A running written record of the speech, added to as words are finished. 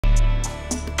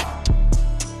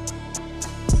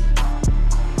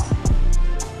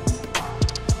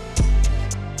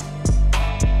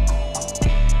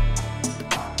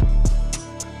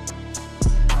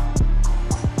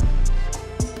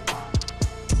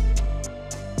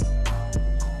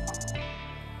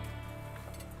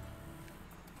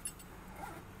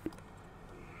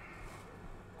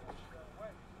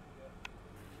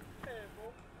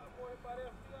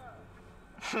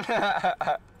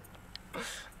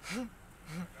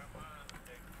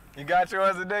You got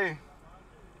yours today?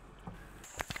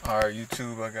 Alright,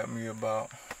 YouTube, I got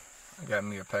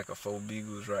me a pack of 4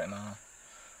 beagles right now.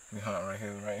 We hunt right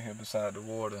here beside the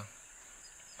water.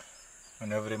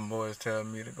 Whenever them boys tell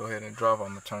me to go ahead and drop, I'm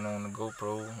gonna turn on the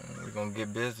GoPro and we're gonna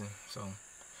get busy. So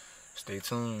stay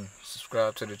tuned.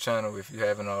 Subscribe to the channel if you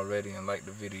haven't already and like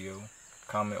the video.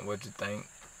 Comment what you think.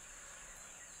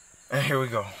 And here we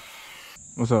go.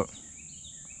 What's up?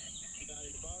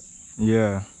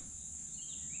 Yeah.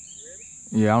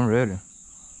 Yeah, I'm ready.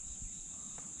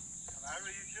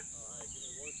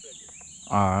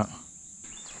 Alright.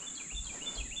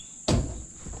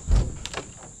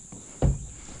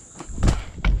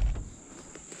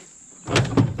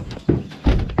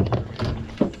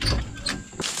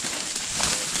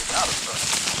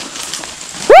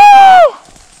 Woo!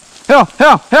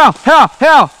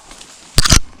 Hell!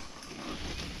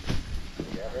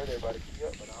 Yeah, I heard everybody keep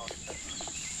up, but I don't.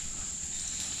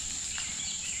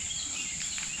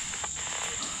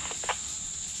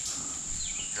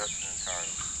 Justin and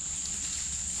Charlie.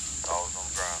 Dogs on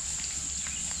the ground.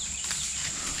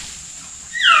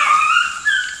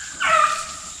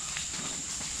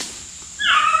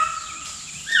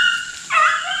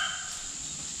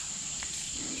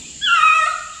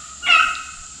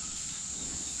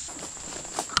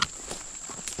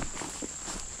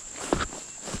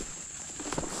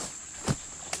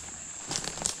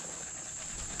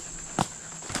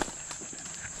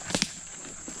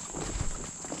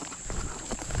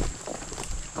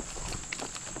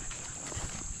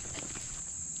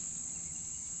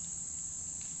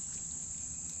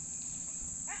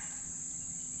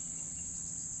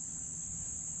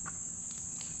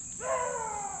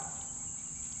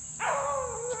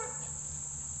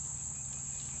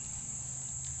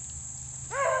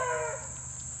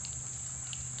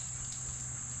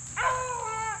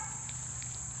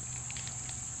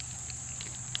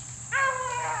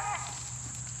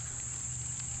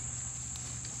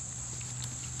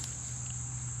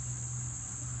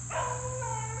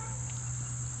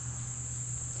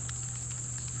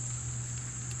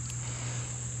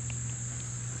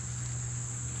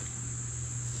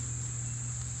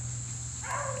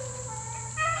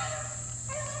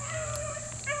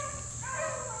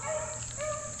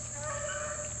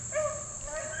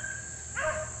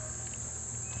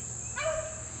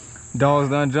 Dogs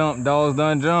done jump, dogs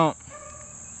done jump.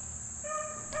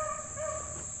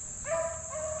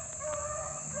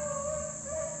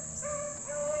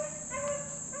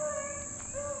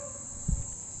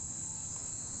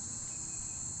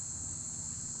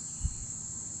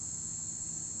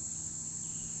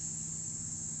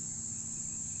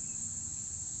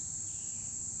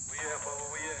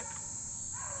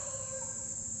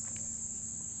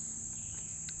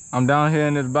 I'm down here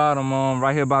in this bottom,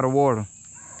 right here by the water.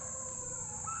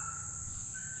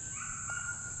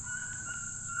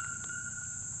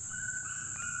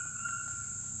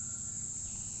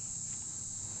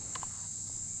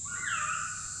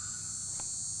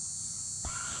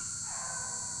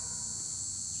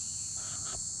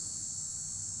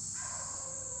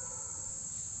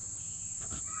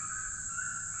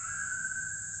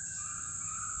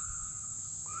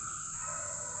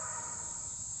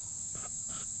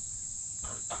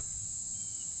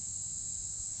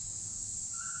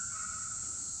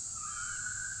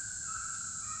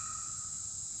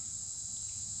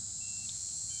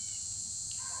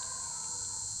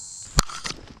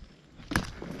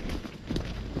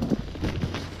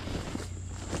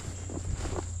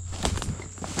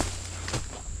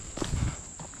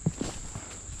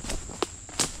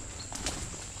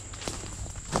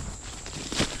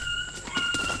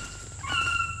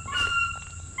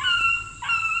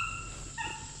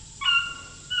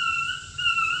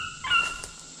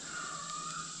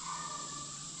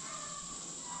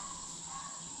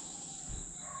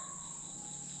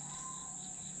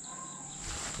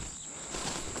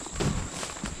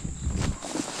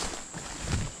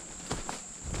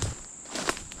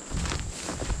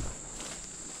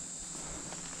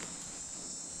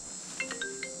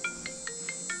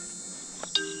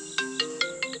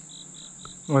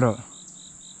 What up?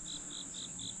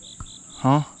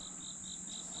 Huh?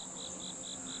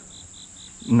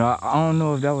 No, I don't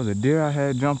know if that was a deer I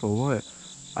had jump or what.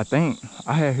 I think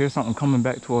I had heard something coming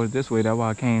back towards this way. That's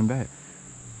why I came back.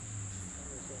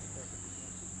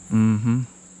 Mm-hmm.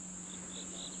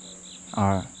 All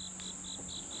right.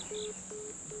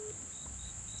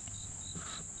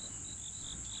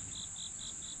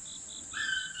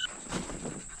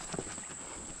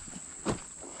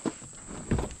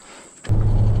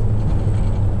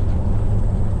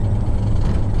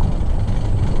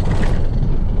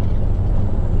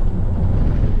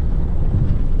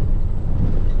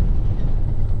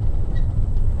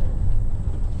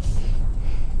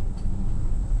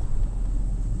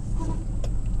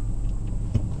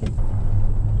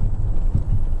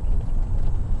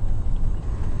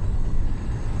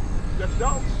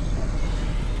 dogs?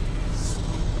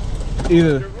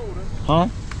 Either, huh?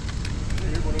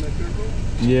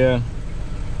 Yeah.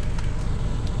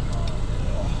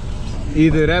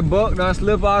 Either that buck done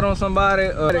slip out on somebody,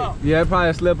 or yeah,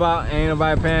 probably slip out. Ain't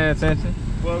nobody paying attention.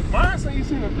 Well, mine say he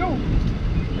seen a doe,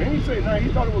 and he said, nah, he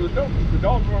thought it was a doe. The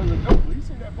dog running the doe, but he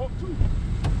seen that buck too.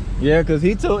 Yeah, cause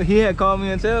he had called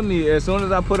me and tell me as soon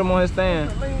as I put him on his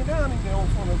stand. Laying down in there on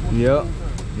front of him. Yep.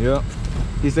 Yep.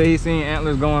 He said he seen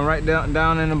antlers going right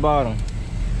down in the bottom. All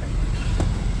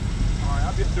right,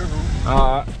 I'll be at the dirt room.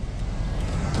 All right.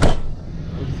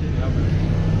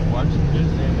 Watching this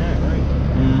and that, right?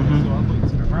 Mm-hmm. So I look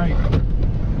to the right.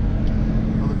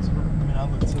 I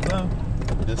look to the left.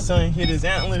 The sun hit his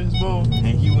antlers, bro,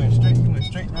 and he went straight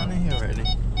down the hill right there.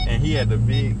 And he had a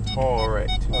big, tall rack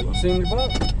too. Oh, you seen the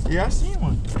buck? Yeah, I seen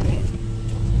one.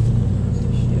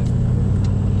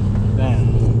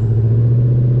 Damn.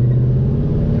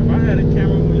 If I had a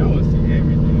camera, y'all would see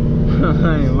everything.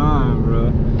 I ain't lying,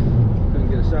 bro. Couldn't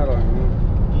get a shot on him.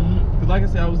 Cause like I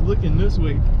said, I was looking this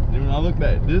way. And when I looked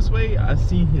back this way, I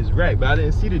seen his rack, but I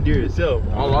didn't see the deer itself.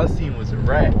 All I seen was a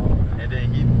rack. And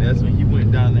then that's when he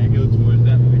went down